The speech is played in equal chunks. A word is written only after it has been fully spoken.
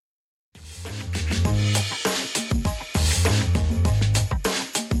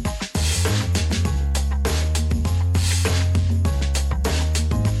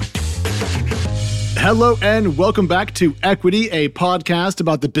Hello and welcome back to Equity, a podcast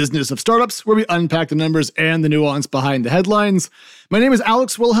about the business of startups where we unpack the numbers and the nuance behind the headlines. My name is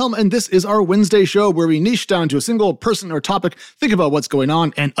Alex Wilhelm, and this is our Wednesday show where we niche down to a single person or topic, think about what's going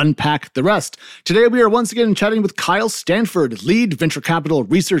on, and unpack the rest. Today, we are once again chatting with Kyle Stanford, lead venture capital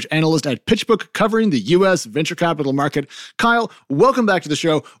research analyst at PitchBook, covering the U.S. venture capital market. Kyle, welcome back to the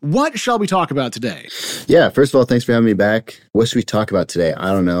show. What shall we talk about today? Yeah, first of all, thanks for having me back. What should we talk about today?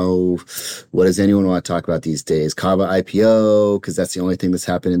 I don't know. What does anyone want to talk about these days? Kava IPO, because that's the only thing that's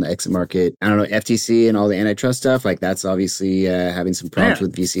happened in the exit market. I don't know, FTC and all the antitrust stuff. Like, that's obviously having some problems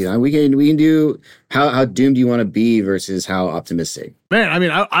with VC. We can do how doomed do you want to be versus how optimistic. Man, I mean,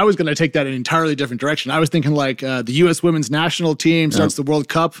 I was going to take that in an entirely different direction. I was thinking like the U.S. women's national team starts the World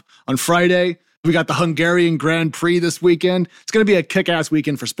Cup on Friday. We got the Hungarian Grand Prix this weekend. It's going to be a kick-ass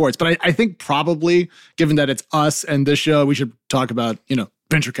weekend for sports. But I think probably, given that it's us and this show, we should talk about,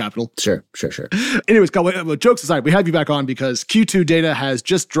 venture capital. Sure. Anyways, Kyle, jokes aside, we have you back on because Q2 data has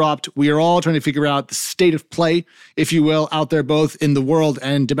just dropped. We are all trying to figure out the state of play, if you will, out there both in the world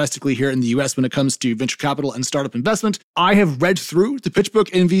and domestically here in the US when it comes to venture capital and startup investment. I have read through the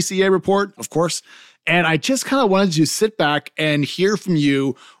PitchBook and VCA report, of course, and I just kind of wanted to sit back and hear from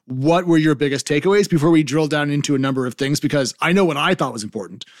you what were your biggest takeaways before we drill down into a number of things, because I know what I thought was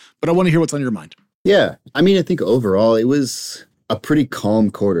important, but I want to hear what's on your mind. Yeah. I mean, I think overall it was a pretty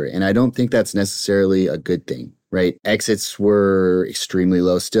calm quarter, and I don't think that's necessarily a good thing, right? Exits were extremely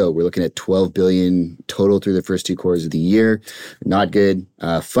low still. We're looking at $12 billion total through the first two quarters of the year. Not good.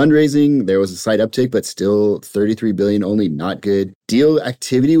 Fundraising, there was a slight uptick, but still $33 billion only, not good. Deal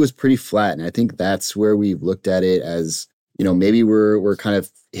activity was pretty flat, and I think that's where we've looked at it as, maybe we're kind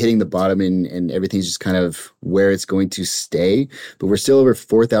of hitting the bottom and everything's just kind of where it's going to stay. But we're still over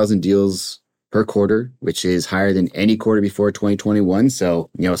 4,000 deals per quarter, which is higher than any quarter before 2021. So,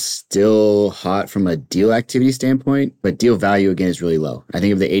 still hot from a deal activity standpoint, but deal value again is really low. I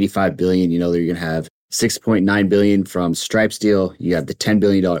think of the 85 billion, you're going to have 6.9 billion from Stripe's deal. You have the $10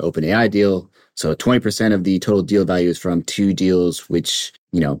 billion OpenAI deal. So 20% of the total deal value is from two deals, which,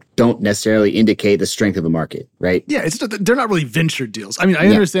 don't necessarily indicate the strength of a market, right? Yeah, they're not really venture deals. I mean, I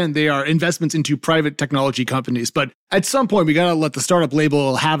understand they are investments into private technology companies, but at some point, we got to let the startup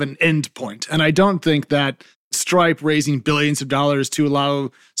label have an end point. And I don't think that Stripe raising billions of dollars to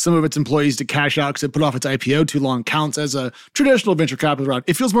allow some of its employees to cash out because it put off its IPO too long counts as a traditional venture capital route.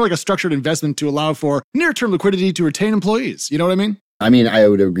 It feels more like a structured investment to allow for near-term liquidity to retain employees. You know what I mean? I mean, I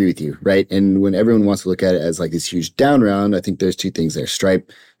would agree with you, right? And when everyone wants to look at it as like this huge down round, I think there's two things there.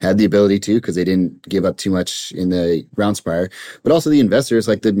 Stripe had the ability to, because they didn't give up too much in the round spire, but also the investors,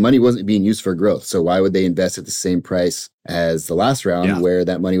 like the money wasn't being used for growth. So why would they invest at the same price as the last round where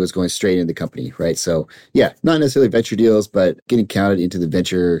that money was going straight into the company, right? So yeah, not necessarily venture deals, but getting counted into the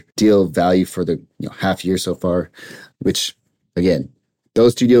venture deal value for the half year so far, which again,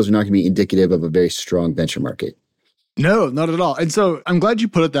 those two deals are not going to be indicative of a very strong venture market. No, not at all. And so I'm glad you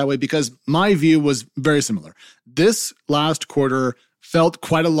put it that way because my view was very similar. This last quarter felt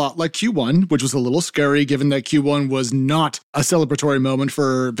quite a lot like Q1, which was a little scary given that Q1 was not a celebratory moment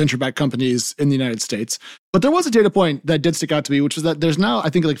for venture-backed companies in the United States. But there was a data point that did stick out to me, which was that there's now, I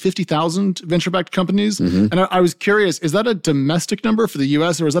think, like 50,000 venture-backed companies. Mm-hmm. And I was curious, is that a domestic number for the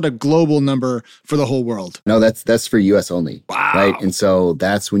US or is that a global number for the whole world? No, that's for US only. Wow. Right? And so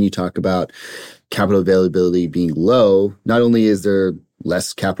that's when you talk about capital availability being low. Not only is there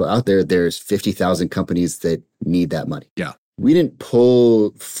less capital out there, there's 50,000 companies that need that money. Yeah. We didn't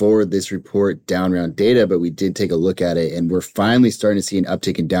pull forward this report down round data, but we did take a look at it and we're finally starting to see an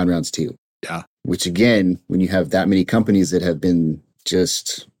uptick in down rounds too. Yeah. Which again, when you have that many companies that have been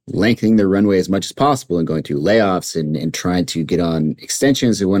just lengthening their runway as much as possible and going through layoffs and trying to get on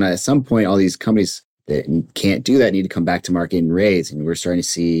extensions, and when at some point all these companies that can't do that need to come back to market and raise. And we're starting to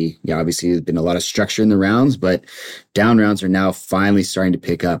see, obviously there's been a lot of structure in the rounds, but down rounds are now finally starting to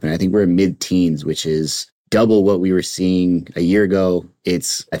pick up. And I think we're in mid-teens, which is double what we were seeing a year ago.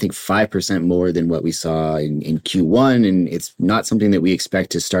 It's, I think, 5% more than what we saw in Q1. And it's not something that we expect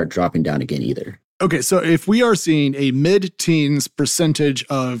to start dropping down again either. Okay, so if we are seeing a mid-teens percentage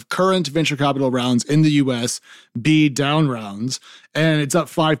of current venture capital rounds in the US be down rounds, and it's up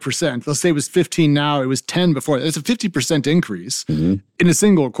 5%, let's say it was 15 now, it was 10 before, it's a 50% increase in a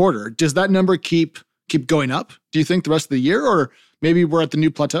single quarter. Does that number keep going up, do you think, the rest of the year? Or maybe we're at the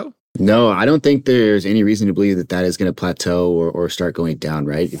new plateau? No, I don't think there's any reason to believe that is going to plateau or start going down,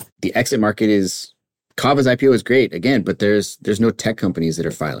 right? The exit market is, Kava's IPO is great, again, but there's no tech companies that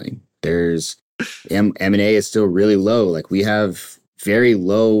are filing. There's M&A is still really low. Like we have very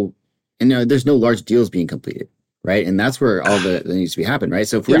low, and there's no large deals being completed, right? And that's where all that needs to be happening, right?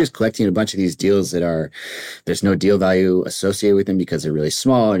 So if we're just collecting a bunch of these deals that there's no deal value associated with them because they're really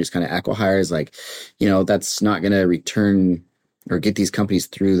small and just kind of acqui-hires, like, that's not going to return or get these companies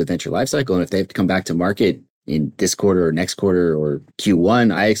through the venture life cycle. And if they have to come back to market in this quarter or next quarter or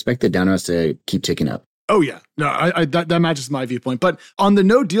Q1, I expect the down rounds to keep ticking up. Oh, yeah. No, that matches my viewpoint. But on the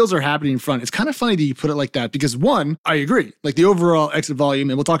no deals are happening front, it's kind of funny that you put it like that because, one, I agree. Like the overall exit volume,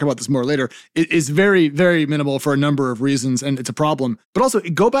 and we'll talk about this more later, is very, very minimal for a number of reasons, and it's a problem. But also,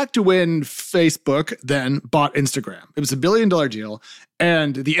 go back to when Facebook then bought Instagram. It was $1 billion deal,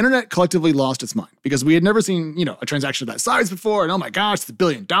 and the internet collectively lost its mind because we had never seen, a transaction of that size before. And oh my gosh, it's $1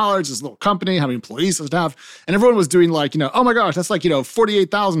 billion, this little company, how many employees does it have? And everyone was doing like, oh my gosh, that's like,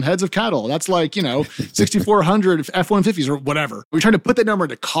 48,000 heads of cattle. That's like, 6,400 F-150s or whatever. We're trying to put that number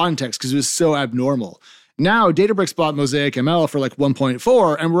into context because it was so abnormal. Now, Databricks bought Mosaic ML for like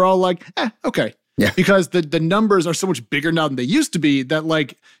 1.4, and we're all like, okay. Yeah. Because the numbers are so much bigger now than they used to be that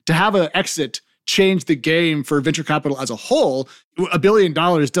like to have an exit change the game for venture capital as a whole, $1 billion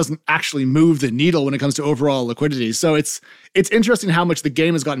doesn't actually move the needle when it comes to overall liquidity. So it's interesting how much the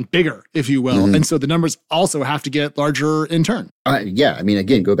game has gotten bigger, if you will. Mm-hmm. And so the numbers also have to get larger in turn. Yeah. I mean,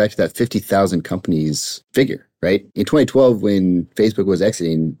 again, go back to that 50,000 companies figure, right? In 2012, when Facebook was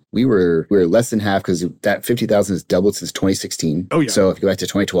exiting, we were less than half because that 50,000 has doubled since 2016. Oh, yeah. So if you go back to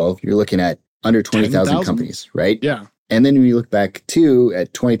 2012, you're looking at under 20,000 companies, right? Yeah. And then when you look back too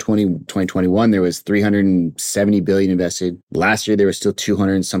at 2020, 2021, there was 370 billion invested. Last year, there was still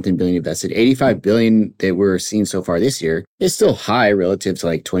 200 and something billion invested. 85 billion that we're seeing so far this year is still high relative to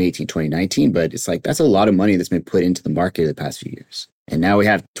like 2018, 2019, but it's like, that's a lot of money that's been put into the market the past few years. And now we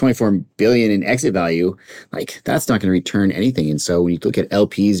have 24 billion in exit value. Like that's not going to return anything. And so when you look at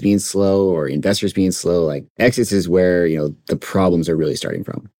LPs being slow or investors being slow, like exits is where, the problems are really starting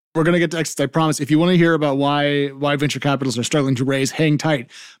from. We're going to get to exits, I promise. If you want to hear about why venture capitals are struggling to raise, hang tight.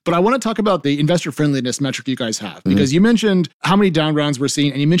 But I want to talk about the investor friendliness metric you guys have, because you mentioned how many down rounds we're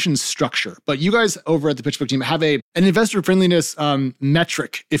seeing, and you mentioned structure. But you guys over at the PitchBook team have an investor friendliness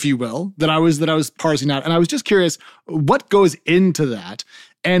metric, if you will, that I was parsing out. And I was just curious, what goes into that?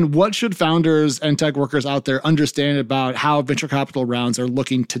 And what should founders and tech workers out there understand about how venture capital rounds are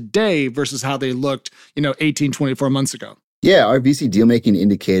looking today versus how they looked, 18, 24 months ago? Yeah, our VC deal-making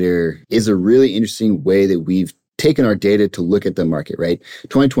indicator is a really interesting way that we've taken our data to look at the market, right?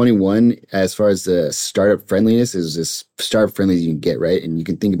 2021, as far as the startup friendliness, is as startup friendly as you can get, right? And you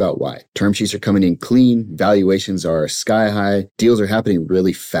can think about why. Term sheets are coming in clean, valuations are sky high, deals are happening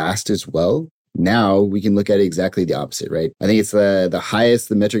really fast as well. Now we can look at it exactly the opposite, right? I think it's the highest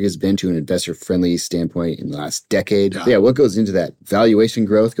the metric has been to an investor-friendly standpoint in the last decade. Yeah, what goes into that? Valuation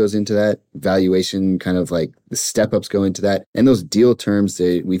growth goes into that. Valuation kind of like the step-ups go into that. And those deal terms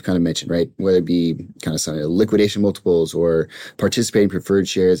that we've kind of mentioned, right? Whether it be kind of some liquidation multiples or participating preferred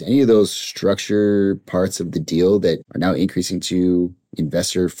shares, any of those structure parts of the deal that are now increasing to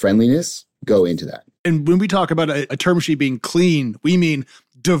investor friendliness go into that. And when we talk about a term sheet being clean, we mean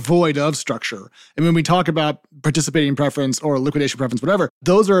devoid of structure. And when we talk about participating preference or liquidation preference, whatever,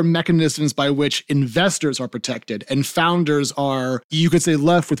 those are mechanisms by which investors are protected and founders are, you could say,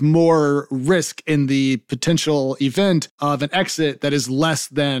 left with more risk in the potential event of an exit that is less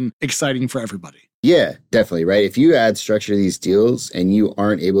than exciting for everybody. Yeah, definitely, right? If you add structure to these deals and you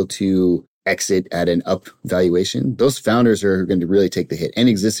aren't able to exit at an up valuation, those founders are going to really take the hit. And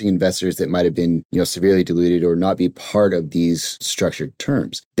existing investors that might have been, severely diluted or not be part of these structured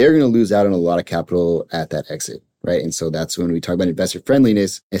terms, they're going to lose out on a lot of capital at that exit, right? And so that's when we talk about investor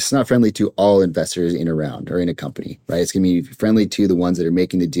friendliness. It's not friendly to all investors in a round or in a company, right? It's going to be friendly to the ones that are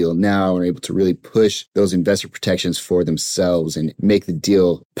making the deal now and are able to really push those investor protections for themselves and make the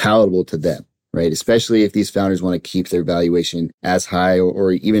deal palatable to them. Right? Especially if these founders want to keep their valuation as high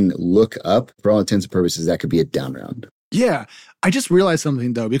or even look up, for all intents and purposes, that could be a down round. Yeah. I just realized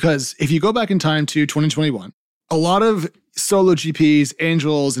something though, because if you go back in time to 2021, a lot of solo GPs,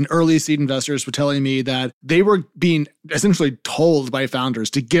 angels, and early seed investors were telling me that they were being essentially told by founders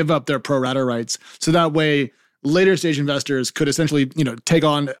to give up their pro rata rights. So that way, later stage investors could essentially, take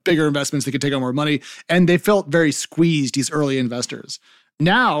on bigger investments, they could take on more money. And they felt very squeezed, these early investors.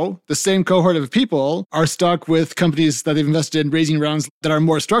 Now, the same cohort of people are stuck with companies that they've invested in raising rounds that are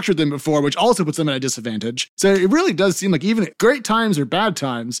more structured than before, which also puts them at a disadvantage. So it really does seem like even at great times or bad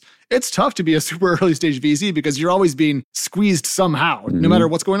times, it's tough to be a super early stage VC because you're always being squeezed somehow, no matter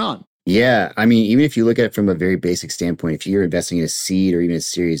what's going on. Yeah. I mean, even if you look at it from a very basic standpoint, if you're investing in a seed or even a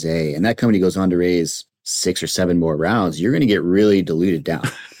Series A, and that company goes on to raise 6 or 7 more rounds, you're going to get really diluted down.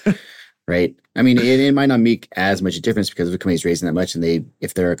 right? I mean, it might not make as much a difference because if a company's raising that much and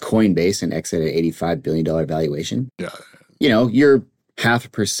if they're a Coinbase and exit at $85 billion valuation, your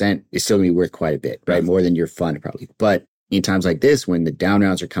 0.5% is still going to be worth quite a bit, right? More than your fund probably. But in times like this, when the down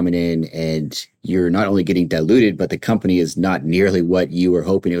rounds are coming in and you're not only getting diluted, but the company is not nearly what you were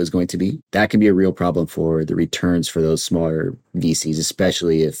hoping it was going to be, that can be a real problem for the returns for those smaller VCs,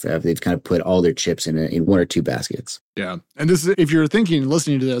 especially if they've kind of put all their chips in one or two baskets. Yeah. And this is, if you're thinking,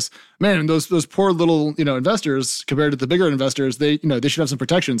 listening to this, man, those poor little, investors compared to the bigger investors, they should have some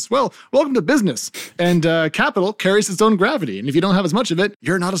protections. Well, welcome to business. And capital carries its own gravity. And if you don't have as much of it,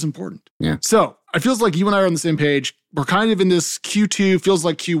 you're not as important. Yeah. So it feels like you and I are on the same page. We're kind of in this Q2, feels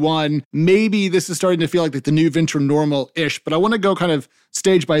like Q1. Maybe this is starting to feel like the new venture normal-ish, but I want to go kind of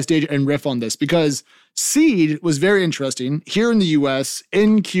stage by stage and riff on this because seed was very interesting. Here in the US,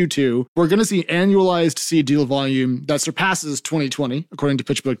 in Q2, we're going to see annualized seed deal volume that surpasses 2020, according to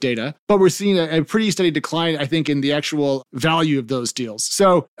PitchBook data. But we're seeing a pretty steady decline, I think, in the actual value of those deals.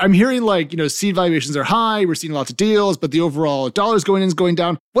 So I'm hearing seed valuations are high. We're seeing lots of deals, but the overall dollars going in is going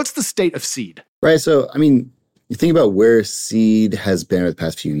down. What's the state of seed? Right. So, I mean, you think about where seed has been over the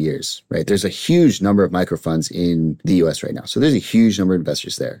past few years, right? There's a huge number of microfunds in the US right now. So there's a huge number of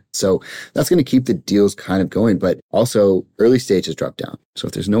investors there. So that's going to keep the deals kind of going, but also early stage has dropped down. So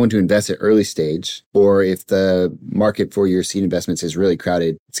if there's no one to invest at early stage, or if the market for your seed investments is really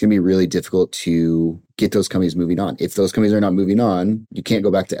crowded, it's going to be really difficult to get those companies moving on. If those companies are not moving on, you can't go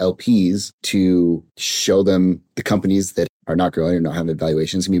back to LPs to show them the companies that are not growing or not having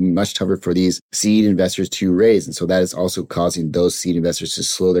valuations. It's going to be much tougher for these seed investors to raise. And so that is also causing those seed investors to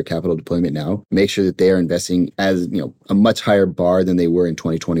slow their capital deployment now, make sure that they are investing as, a much higher bar than they were in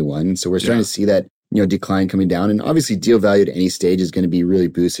 2021. So we're starting to see that decline coming down. And obviously deal value at any stage is going to be really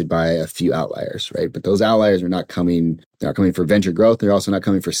boosted by a few outliers, right? But those outliers are they're not coming for venture growth. They're also not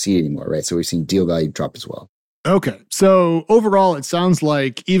coming for seed anymore, right? So we've seen deal value drop as well. Okay. So overall, it sounds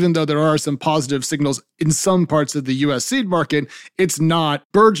like even though there are some positive signals in some parts of the US seed market, it's not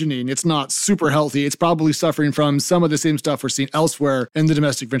burgeoning. It's not super healthy. It's probably suffering from some of the same stuff we're seeing elsewhere in the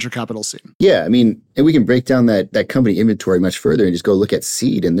domestic venture capital scene. Yeah. I mean, and we can break down that company inventory much further and just go look at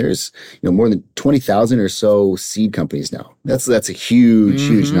seed. And there's, more than 20,000 or so seed companies now. That's a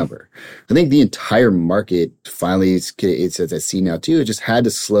huge number. I think the entire market finally it's at seed now too. It just had to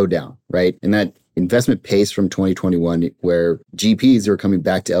slow down, right? And that investment pace from 2021 where GPs were coming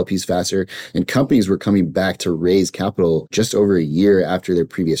back to LPs faster and companies were coming back to raise capital just over a year after their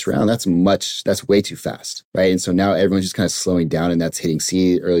previous round. That's way too fast, right? And so now everyone's just kind of slowing down and that's hitting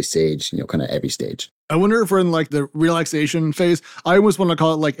seed, early stage, kind of every stage. I wonder if we're in the relaxation phase. I always want to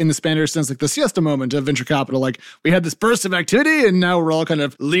call it in the Spanish sense, the siesta moment of venture capital. We had this burst of activity and now we're all kind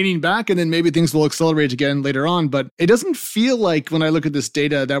of leaning back and then maybe things will accelerate again later on. But it doesn't feel like when I look at this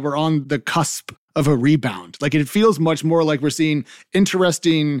data that we're on the cusp of a rebound. It feels much more like we're seeing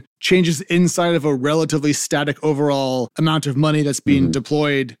interesting changes inside of a relatively static overall amount of money that's being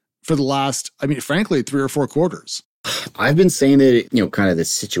deployed for the last, frankly, 3 or 4 quarters. I've been saying that, kind of the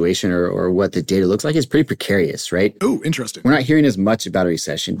situation or what the data looks like is pretty precarious, right? Oh, interesting. We're not hearing as much about a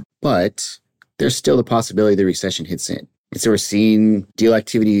recession, but there's still the possibility the recession hits in. And so we're seeing deal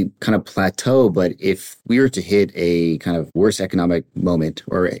activity kind of plateau, but if we were to hit a kind of worse economic moment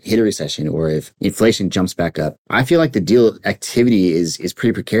or hit a recession or if inflation jumps back up, I feel like the deal activity is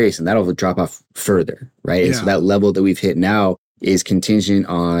pretty precarious and that'll drop off further, right? Yeah. And so that level that we've hit now is contingent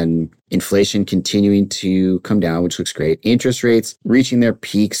on inflation continuing to come down, which looks great. Interest rates reaching their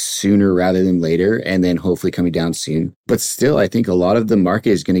peaks sooner rather than later, and then hopefully coming down soon. But still, I think a lot of the market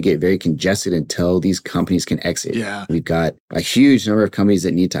is going to get very congested until these companies can exit. Yeah. We've got a huge number of companies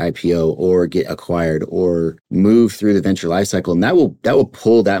that need to IPO or get acquired or move through the venture life cycle. And that will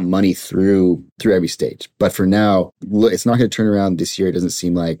pull that money through every stage. But for now, it's not going to turn around this year. It doesn't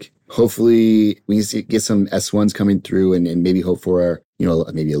seem like. Hopefully we get some S1s coming through and maybe hope for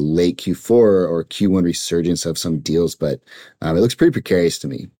maybe a late Q4 or Q1 resurgence of some deals. But it looks pretty precarious to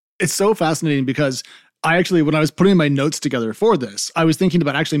me. It's so fascinating because when I was putting my notes together for this, I was thinking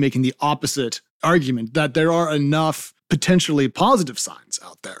about actually making the opposite argument that there are enough potentially positive signs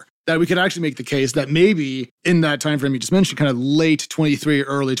out there that we could actually make the case that maybe in that time frame you just mentioned, kind of late 23,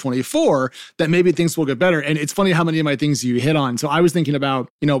 early 24, that maybe things will get better. And it's funny how many of my things you hit on. So I was thinking about,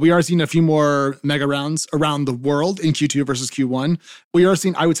 we are seeing a few more mega rounds around the world in Q2 versus Q1. We are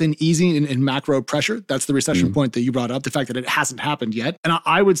seeing, I would say, an easing in macro pressure. That's the recession point that you brought up, the fact that it hasn't happened yet. And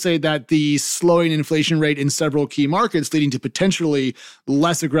I would say that the slowing inflation rate in several key markets leading to potentially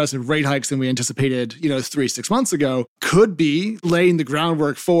less aggressive rate hikes than we anticipated, 3-6 months ago, could be laying the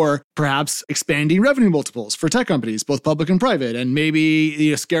groundwork for are perhaps expanding revenue multiples for tech companies, both public and private, and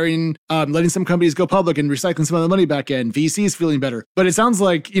maybe scaring, letting some companies go public and recycling some of the money back in. VCs feeling better. But it sounds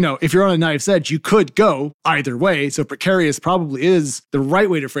like, if you're on a knife's edge, you could go either way. So precarious probably is the right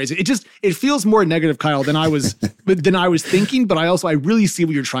way to phrase it. It feels more negative, Kyle, than I was thinking, but I really see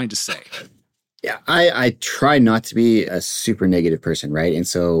what you're trying to say. Yeah, I try not to be a super negative person, right? And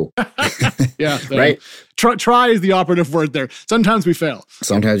so, yeah, right. Try is the operative word there. Sometimes we fail.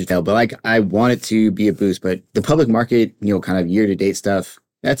 Sometimes we fail, but I want it to be a boost. But the public market, kind of year to date stuff,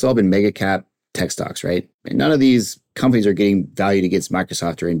 that's all been mega cap tech stocks, right? And none of these companies are getting valued against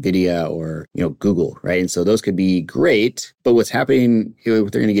Microsoft or Nvidia or Google, right? And so those could be great, but what's happening,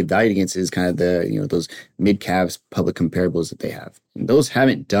 what they're going to get valued against is kind of the those mid caps public comparables that they have. And those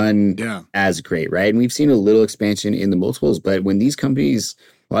haven't done as great, right? And we've seen a little expansion in the multiples, but when these companies,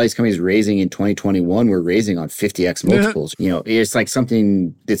 a lot of these companies raising in 2021 were raising on 50x multiples. It's like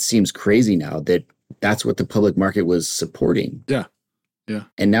something that seems crazy now that's what the public market was supporting. Yeah.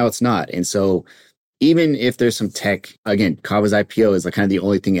 And now it's not. And so even if there's some tech, again, Kava's IPO is like kind of the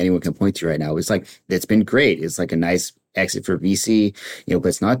only thing anyone can point to right now. It's like, it's been great. It's like a nice exit for VC, but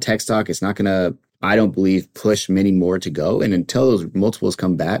it's not tech stock. It's not going to, I don't believe, push many more to go. And until those multiples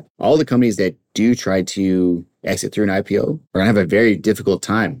come back, all the companies that do try to exit through an IPO are going to have a very difficult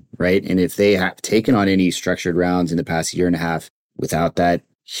time, right? And if they have taken on any structured rounds in the past year and a half without that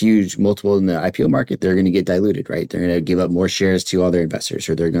huge multiple in the IPO market, they're going to get diluted, right? They're going to give up more shares to all their investors,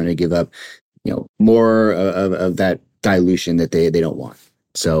 or they're going to give up, more of that dilution that they don't want.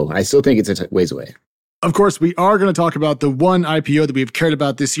 So I still think it's a ways away. Of course, we are going to talk about the one IPO that we've cared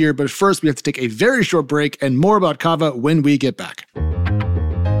about this year, but first we have to take a very short break and more about Kava when we get back.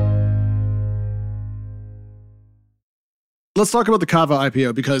 Let's talk about the Kava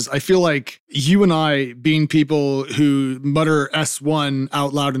IPO, because I feel like you and I, being people who mutter S1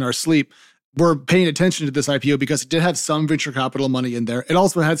 out loud in our sleep, we're paying attention to this IPO because it did have some venture capital money in there. It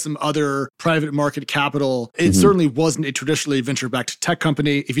also had some other private market capital. It certainly wasn't a traditionally venture-backed tech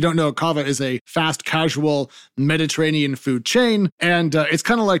company. If you don't know, Kava is a fast casual Mediterranean food chain. And it's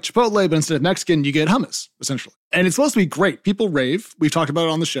kind of like Chipotle, but instead of Mexican, you get hummus, essentially. And it's supposed to be great. People rave. We've talked about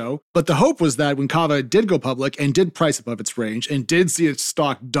it on the show. But the hope was that when Kava did go public and did price above its range and did see its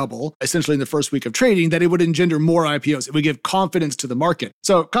stock double, essentially in the first week of trading, that it would engender more IPOs. It would give confidence to the market.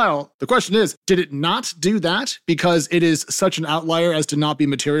 So, Kyle, the question is, did it not do that because it is such an outlier as to not be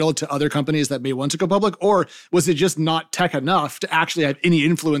material to other companies that may want to go public? Or was it just not tech enough to actually have any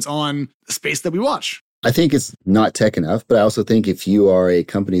influence on the space that we watch? I think it's not tech enough, but I also think if you are a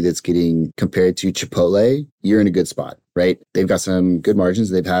company that's getting compared to Chipotle, you're in a good spot, right? They've got some good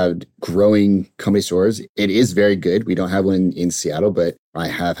margins. They've had growing company stores. It is very good. We don't have one in Seattle, but I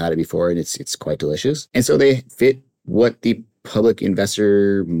have had it before and it's quite delicious. And so they fit what the public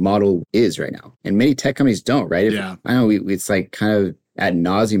investor model is right now. And many tech companies don't, right? I know it's like kind of ad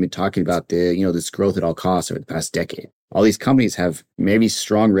nauseum talking about this growth at all costs over the past decade. All these companies have maybe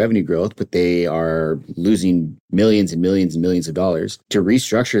strong revenue growth, but they are losing millions and millions and millions of dollars. To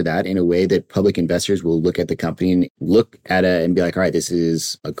restructure that in a way that public investors will look at the company and look at it and be like, all right, this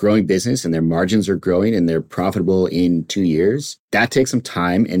is a growing business and their margins are growing and they're profitable in 2 years. That takes some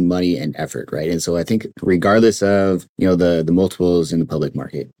time and money and effort, right? And so I think regardless of, the multiples in the public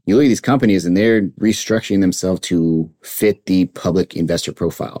market, you look at these companies and they're restructuring themselves to fit the public investor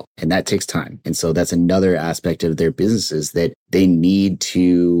profile. And that takes time. And so that's another aspect of their businesses that they need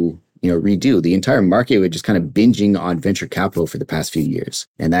to redo. The entire market was just kind of binging on venture capital for the past few years.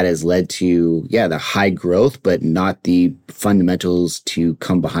 And that has led to, the high growth, but not the fundamentals to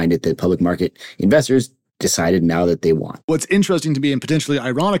come behind it that public market investors decided now that they want. What's interesting to me and potentially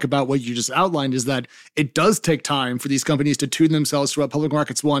ironic about what you just outlined is that it does take time for these companies to tune themselves to what public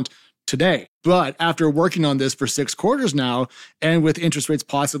markets want today. But after working on this for 6 quarters now, and with interest rates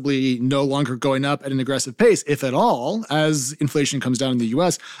possibly no longer going up at an aggressive pace, if at all, as inflation comes down in the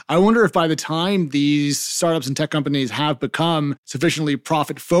US, I wonder if by the time these startups and tech companies have become sufficiently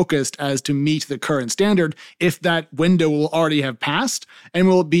profit-focused as to meet the current standard, if that window will already have passed and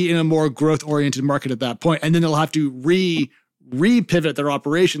will be in a more growth-oriented market at that point. And then they'll have to repivot their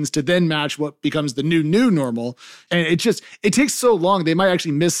operations to then match what becomes the new normal. And it takes so long, they might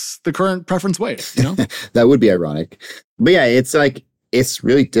actually miss the current preference wave, That would be ironic. But yeah, it's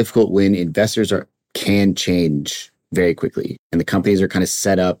really difficult when investors can change very quickly. And the companies are kind of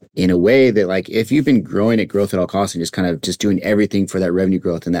set up in a way that like, if you've been growing at growth at all costs and just kind of just doing everything for that revenue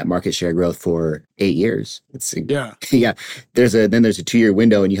growth and that market share growth for 8 years, yeah, there's a 2-year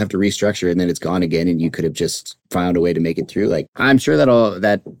window and you have to restructure and then it's gone again. And you could have just found a way to make it through. Like, I'm sure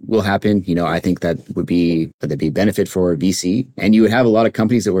that will happen. I think that'd be benefit for VC, and you would have a lot of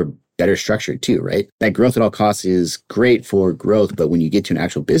companies that were better structured too, right? That growth at all costs is great for growth, but when you get to an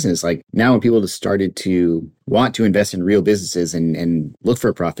actual business, like now when people have started to want to invest in real businesses and look for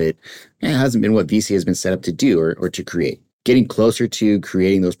a profit, it hasn't been what VC has been set up to do or to create. Getting closer to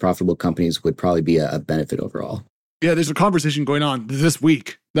creating those profitable companies would probably be a benefit overall. Yeah, there's a conversation going on this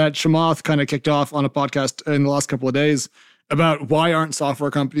week that Chamath kind of kicked off on a podcast in the last couple of days about why aren't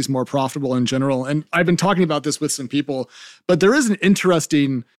software companies more profitable in general. And I've been talking about this with some people, but there is an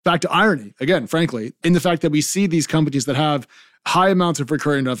interesting fact of irony, again, frankly, in the fact that we see these companies that have high amounts of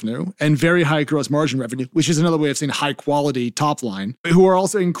recurring revenue and very high gross margin revenue, which is another way of saying high quality top line, who are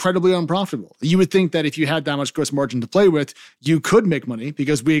also incredibly unprofitable. You would think that if you had that much gross margin to play with, you could make money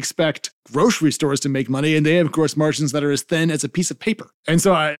because we expect grocery stores to make money and they have gross margins that are as thin as a piece of paper. And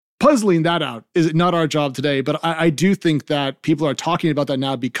so puzzling that out is not our job today, but I do think that people are talking about that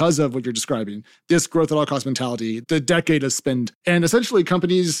now because of what you're describing, this growth at all cost mentality, the decade of spend, and essentially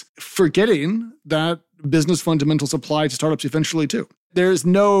companies forgetting that business fundamentals apply to startups eventually too. There's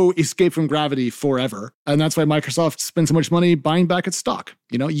no escape from gravity forever. And that's why Microsoft spends so much money buying back its stock.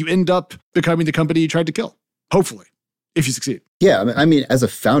 You end up becoming the company you tried to kill, hopefully, if you succeed. Yeah, I mean, as a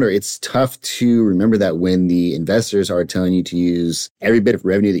founder, it's tough to remember that when the investors are telling you to use every bit of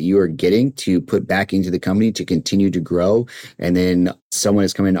revenue that you are getting to put back into the company to continue to grow, and then someone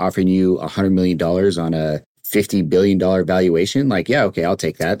is coming and offering you $100 million on a $50 billion valuation. Like, yeah, okay, I'll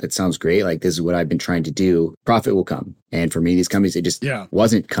take that. That sounds great. Like, this is what I've been trying to do. Profit will come. And for me, these companies, it just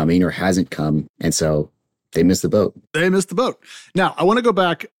wasn't coming or hasn't come. And so they missed the boat. They missed the boat. Now, I want to go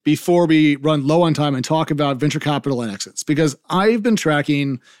back before we run low on time and talk about venture capital and exits, because I've been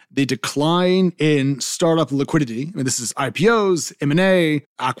tracking the decline in startup liquidity. I mean, this is IPOs, M&A,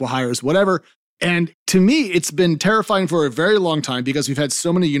 acqui-hires, whatever. And to me, it's been terrifying for a very long time because we've had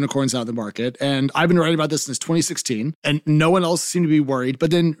so many unicorns out in the market. And I've been writing about this since 2016, and no one else seemed to be worried. But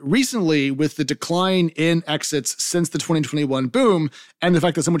then recently, with the decline in exits since the 2021 boom and the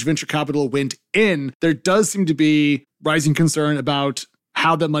fact that so much venture capital went in, there does seem to be rising concern about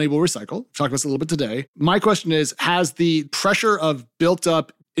how that money will recycle. We'll talk about this a little bit today. My question is, has the pressure of built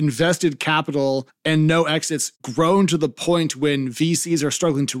up invested capital and no exits grown to the point when VCs are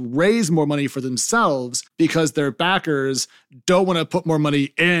struggling to raise more money for themselves because their backers don't want to put more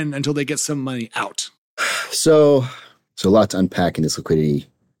money in until they get some money out? So a lot to unpack in this liquidity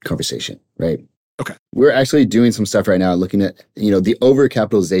conversation, right? Okay. We're actually doing some stuff right now looking at, the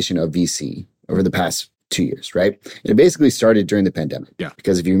overcapitalization of VC over the past 2 years, right? And it basically started during the pandemic. Yeah.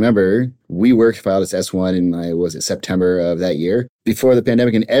 Because if you remember, WeWork filed its S1 in September of that year before the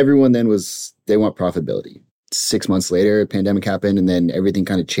pandemic, and everyone then they want profitability. 6 months later, pandemic happened, and then everything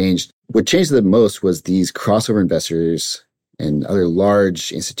kind of changed. What changed the most was these crossover investors and other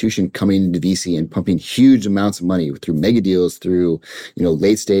large institutions coming into VC and pumping huge amounts of money through mega deals, through,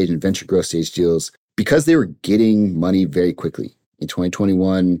 late stage and venture growth stage deals, because they were getting money very quickly. In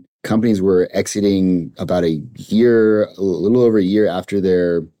 2021, companies were exiting about a little over a year after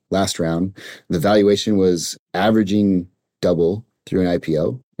their last round. The valuation was averaging double through an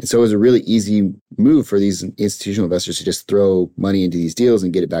IPO. And so it was a really easy move for these institutional investors to just throw money into these deals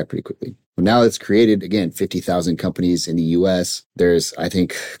and get it back pretty quickly. Well, now it's created, again, 50,000 companies in the US. There's, I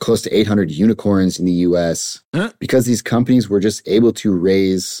think, close to 800 unicorns in the US because these companies were just able to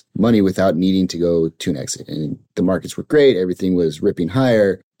raise money without needing to go to an exit. And the markets were great. Everything was ripping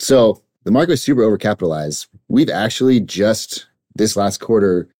higher. So the market was super overcapitalized. We've actually just this last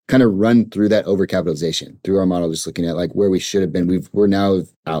quarter kind of run through that overcapitalization through our model, just looking at like where we should have been. We're now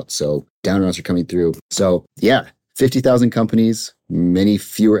out. So down rounds are coming through. So yeah, 50,000 companies, many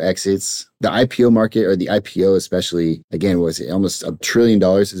fewer exits. The IPO market, or the IPO especially, again, was almost $1 trillion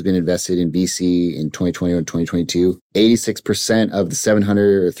has been invested in VC in 2020 and 2022. 86% of the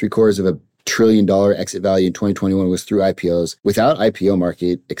 700 or $750 million trillion exit value in 2021 was through IPOs. Without IPO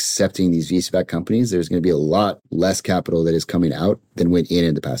market accepting these VC-backed companies, there's going to be a lot less capital that is coming out than went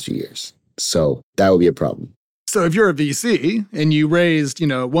in the past few years. So that will be a problem. So if you're a VC and you raised,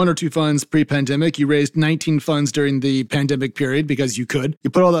 1 or 2 funds pre-pandemic, you raised 19 funds during the pandemic period because you could, you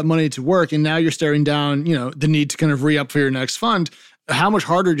put all that money to work, and now you're staring down, the need to kind of re-up for your next fund. How much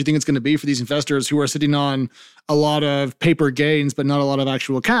harder do you think it's going to be for these investors who are sitting on a lot of paper gains, but not a lot of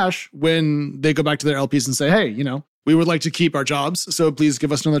actual cash, when they go back to their LPs and say, hey, we would like to keep our jobs, so please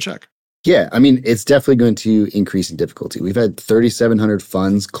give us another check? Yeah, I mean, it's definitely going to increase in difficulty. We've had 3,700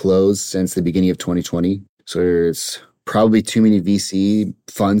 funds close since the beginning of 2020. So there's probably too many VC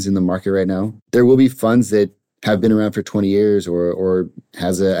funds in the market right now. There will be funds that have been around for 20 years or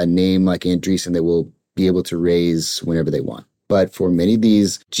has a name like Andreessen that will be able to raise whenever they want. But for many of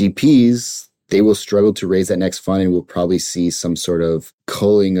these GPs, they will struggle to raise that next fund, and we'll probably see some sort of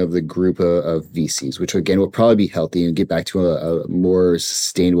culling of the group of VCs, which again will probably be healthy and get back to a more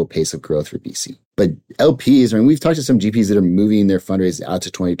sustainable pace of growth for VC. But LPs, I mean, we've talked to some GPs that are moving their fundraise out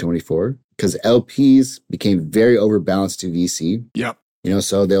to 2024 because LPs became very overbalanced to VC. Yep.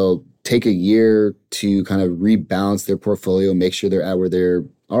 So they'll take a year to kind of rebalance their portfolio, make sure they're at where they're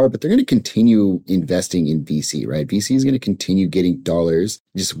are, but they're going to continue investing in VC, right? VC is going to continue getting dollars.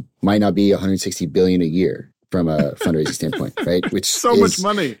 Just might not be 160 billion a year from a fundraising standpoint, right? Which much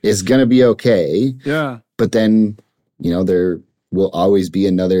money is going to be okay. Yeah. But then, there will always be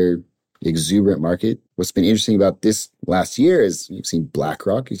another exuberant market. What's been interesting about this last year is you've seen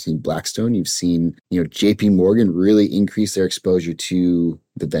BlackRock, you've seen Blackstone, you've seen, JP Morgan really increase their exposure to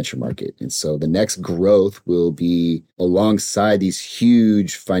the venture market. And so the next growth will be alongside these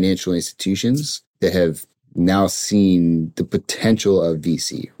huge financial institutions that have now seen the potential of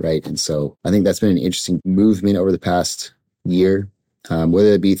VC, right? And so I think that's been an interesting movement over the past year,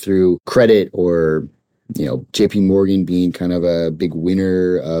 whether it be through credit or, JP Morgan being kind of a big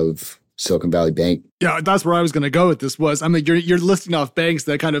winner of Silicon Valley Bank. Yeah, that's where I was going to go with this was, I mean, you're listing off banks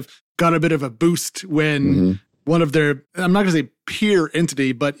that kind of got a bit of a boost when one of their, I'm not going to say peer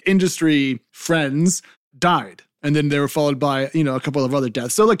entity, but industry friends died. And then they were followed by, a couple of other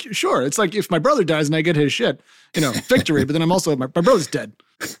deaths. So sure, it's like if my brother dies and I get his shit, victory, but then I'm also, my brother's dead.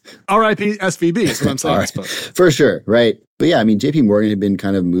 R.I.P. SVB is what I'm saying, I suppose. For sure, right. But yeah, I mean, JP Morgan had been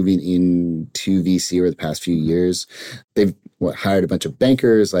kind of moving into VC over the past few years. They've hired a bunch of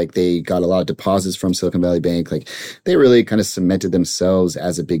bankers, they got a lot of deposits from Silicon Valley Bank. They really kind of cemented themselves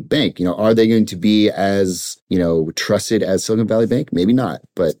as a big bank. Are they going to be as, trusted as Silicon Valley Bank? Maybe not.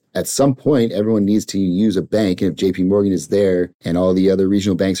 But at some point, everyone needs to use a bank. And if JP Morgan is there and all the other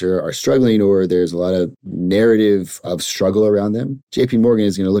regional banks are struggling, or there's a lot of narrative of struggle around them, JP Morgan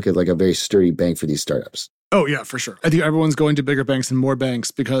is going to look at a very sturdy bank for these startups. Oh, yeah, for sure. I think everyone's going to bigger banks and more banks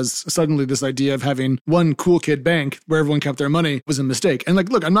because suddenly this idea of having one cool kid bank where everyone kept their money was a mistake. And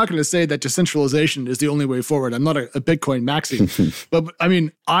look, I'm not going to say that decentralization is the only way forward. I'm not a Bitcoin maxi. But I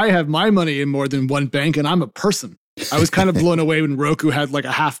mean, I have my money in more than one bank and I'm a person. I was kind of blown away when Roku had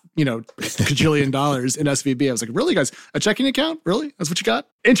a half, $1 gajillion in SVB. I was like, really, guys? A checking account? Really? That's what you got?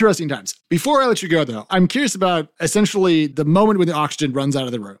 Interesting times. Before I let you go, though, I'm curious about essentially the moment when the oxygen runs out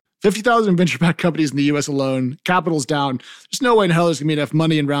of the room. 50,000 venture-backed companies in the U.S. alone. Capital's down. There's no way in hell there's going to be enough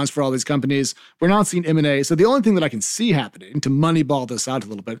money in rounds for all these companies. We're not seeing M&A. So the only thing that I can see happening to moneyball this out a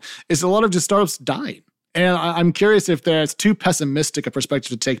little bit is a lot of just startups dying. And I'm curious if that's too pessimistic a perspective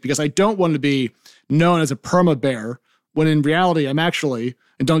to take because I don't want to be known as a perma-bear when in reality I'm actually,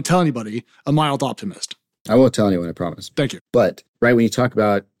 and don't tell anybody, a mild optimist. I won't tell anyone, I promise. Thank you. But, right, when you talk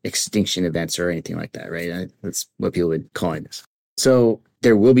about extinction events or anything like that, right, that's what people would call this. So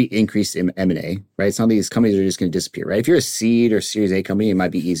there will be increased M&A, right? Some of these companies are just going to disappear, right? If you're a seed or Series A company, it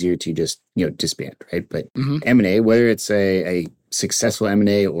might be easier to just, disband, right? But M&A, whether it's a successful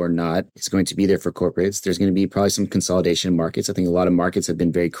M&A or not, it's going to be there for corporates. There's going to be probably some consolidation in markets. I think a lot of markets have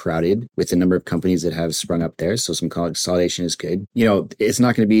been very crowded with the number of companies that have sprung up there. So some consolidation is good. It's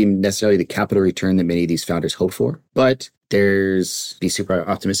not going to be necessarily the capital return that many of these founders hope for, but there's be super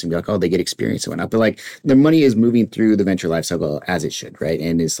optimistic and be like, oh, they get experience and whatnot. But the money is moving through the venture life cycle as it should, right?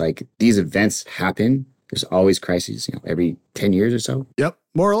 And it's these events happen. There's always crises, every 10 years or so. Yep,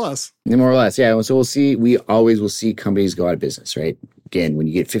 more or less. More or less, yeah. So we always will see companies go out of business, right? Again, when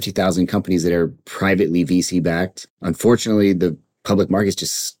you get 50,000 companies that are privately VC backed, unfortunately, the public markets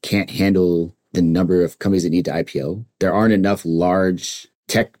just can't handle the number of companies that need to IPO. There aren't enough large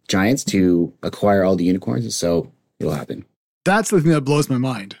tech giants to acquire all the unicorns, and so it'll happen. That's the thing that blows my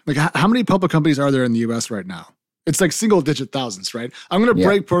mind. How many public companies are there in the US right now? It's single-digit thousands, right? I'm going to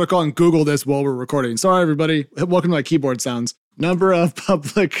break protocol and Google this while we're recording. Sorry, everybody. Welcome to my keyboard sounds. Number of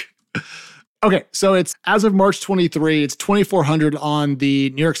public... Okay, so it's as of March 23, it's 2,400 on the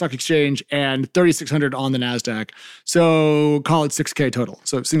New York Stock Exchange and 3,600 on the NASDAQ. So call it 6K total.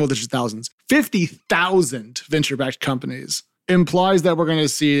 So single-digit thousands. 50,000 venture-backed companies implies that we're going to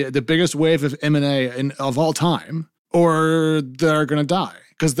see the biggest wave of M&A of all time, or they're going to die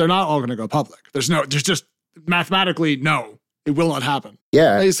because they're not all going to go public. There's just mathematically, no, it will not happen.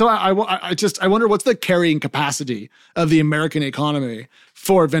 Yeah. So I wonder what's the carrying capacity of the American economy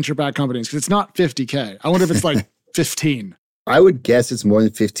for venture-backed companies because it's not 50K. I wonder if it's 15. I would guess it's more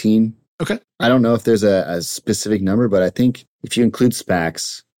than 15. Okay. I don't know if there's a specific number, but I think if you include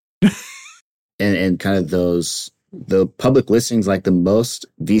SPACs and kind of the public listings, like the most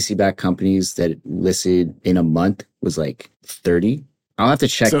VC-backed companies that listed in a month was like 30. I'll have to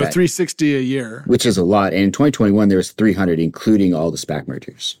check so that. 360 a year. Which is a lot. And in 2021, there was 300, including all the SPAC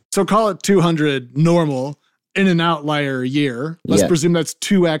mergers. So call it 200 normal in an outlier year. Let's presume that's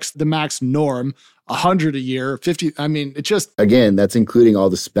 2x the max norm. 100 a year, 50. I mean, it just... Again, that's including all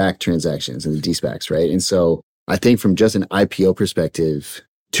the SPAC transactions and the de-SPACs, right? And so I think from just an IPO perspective,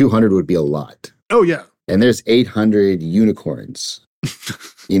 200 would be a lot. Oh, yeah. And there's 800 unicorns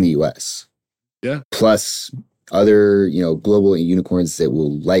in the US. Yeah. Plus other, global unicorns that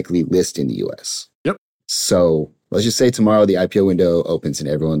will likely list in the US. Yep. So let's just say tomorrow the IPO window opens and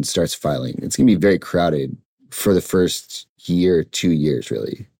everyone starts filing. It's going to be very crowded for the first year, 2 years,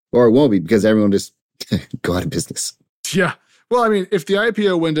 really. Or it won't be because everyone just go out of business. Yeah. Well, I mean, if the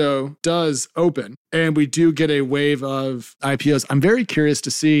IPO window does open and we do get a wave of IPOs, I'm very curious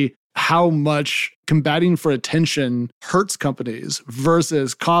to see how much combating for attention hurts companies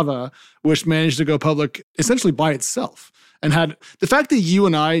versus Cava, which managed to go public essentially by itself. And had the fact that you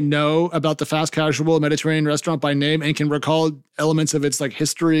and I know about the fast casual Mediterranean restaurant by name and can recall elements of its like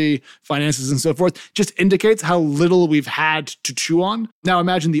history, finances, and so forth, just indicates how little we've had to chew on. Now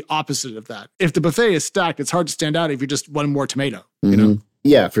imagine the opposite of that. If the buffet is stacked, it's hard to stand out if you're just one more tomato, you know?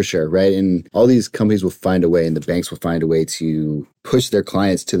 Yeah, for sure, right? And all these companies will find a way and the banks will find a way to push their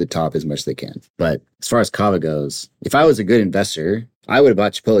clients to the top as much as they can. But as far as Cava goes, if I was a good investor, I would have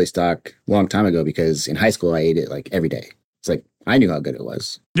bought Chipotle stock a long time ago because in high school, I ate it like every day. It's like, I knew how good it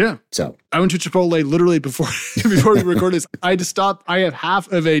was. Yeah. So I went to Chipotle literally before we recorded this. I had to stop. I have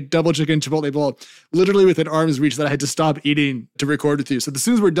half of a double chicken Chipotle bowl literally within arm's reach that I had to stop eating to record with you. So as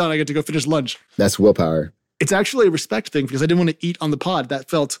soon as we're done, I get to go finish lunch. That's willpower. It's actually a respect thing because I didn't want to eat on the pod.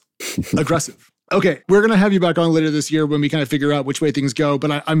 That felt aggressive. Okay, we're going to have you back on later this year when we kind of figure out which way things go.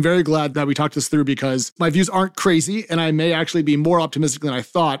 But I'm very glad that we talked this through because my views aren't crazy and I may actually be more optimistic than I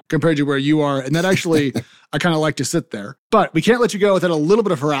thought compared to where you are. And that actually, I kind of like to sit there. But we can't let you go without a little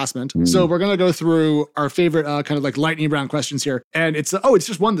bit of harassment. So we're going to go through our favorite kind of like lightning round questions here. And it's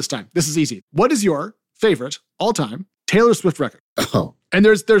just one this time. This is easy. What is your favorite all-time Taylor Swift record? Oh. And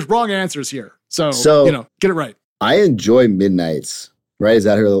there's wrong answers here. So get it right. I enjoy Midnights. Right? Is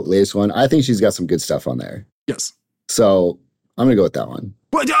that her latest one? I think she's got some good stuff on there. Yes. So I'm going to go with that one.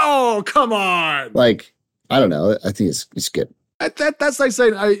 What? Oh, come on. Like, I don't know. I think it's good. That's like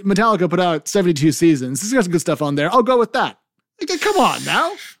saying Metallica put out 72 seasons. This has got some good stuff on there. I'll go with that. Like, come on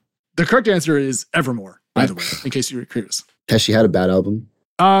now. The correct answer is Evermore, by the way, in case you were curious. Has she had a bad album?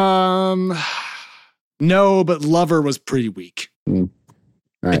 No, but Lover was pretty weak.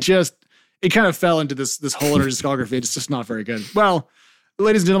 Right. It kind of fell into this hole in her discography. It's just not very good. Well,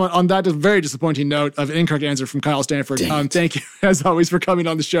 ladies and gentlemen, on that very disappointing note of an incorrect answer from Kyle Stanford, thank you, as always, for coming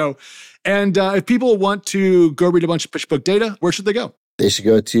on the show. And if people want to go read a bunch of PitchBook data, where should they go? They should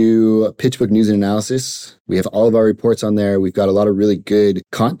go to PitchBook News and Analysis. We have all of our reports on there. We've got a lot of really good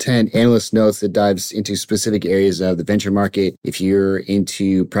content, analyst notes that dives into specific areas of the venture market. If you're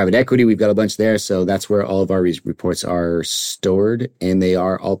into private equity, we've got a bunch there. So that's where all of our reports are stored, and they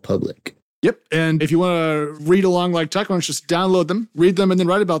are all public. Yep. And if you want to read along like TechCrunch, just download them, read them, and then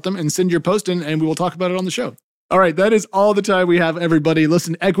write about them and send your post in, and we will talk about it on the show. All right, that is all the time we have, everybody.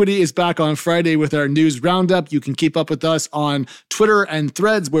 Listen, Equity is back on Friday with our news roundup. You can keep up with us on Twitter and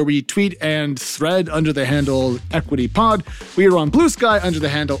Threads, where we tweet and thread under the handle Equity Pod. We are on Blue Sky under the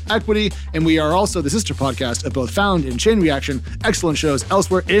handle Equity, and we are also the sister podcast of both Found and Chain Reaction. Excellent shows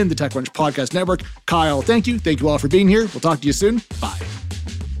elsewhere in the TechCrunch Podcast Network. Kyle, thank you. Thank you all for being here. We'll talk to you soon. Bye.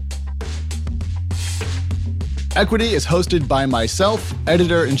 Equity is hosted by myself,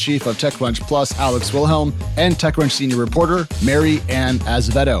 editor-in-chief of TechCrunch Plus, Alex Wilhelm, and TechCrunch senior reporter, Mary Ann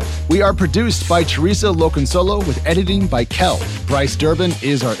Azevedo. We are produced by Teresa Loconsolo with editing by Kel. Bryce Durbin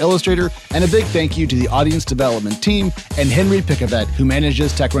is our illustrator, and a big thank you to the audience development team and Henry Picavet, who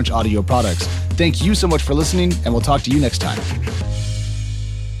manages TechCrunch audio products. Thank you so much for listening, and we'll talk to you next time.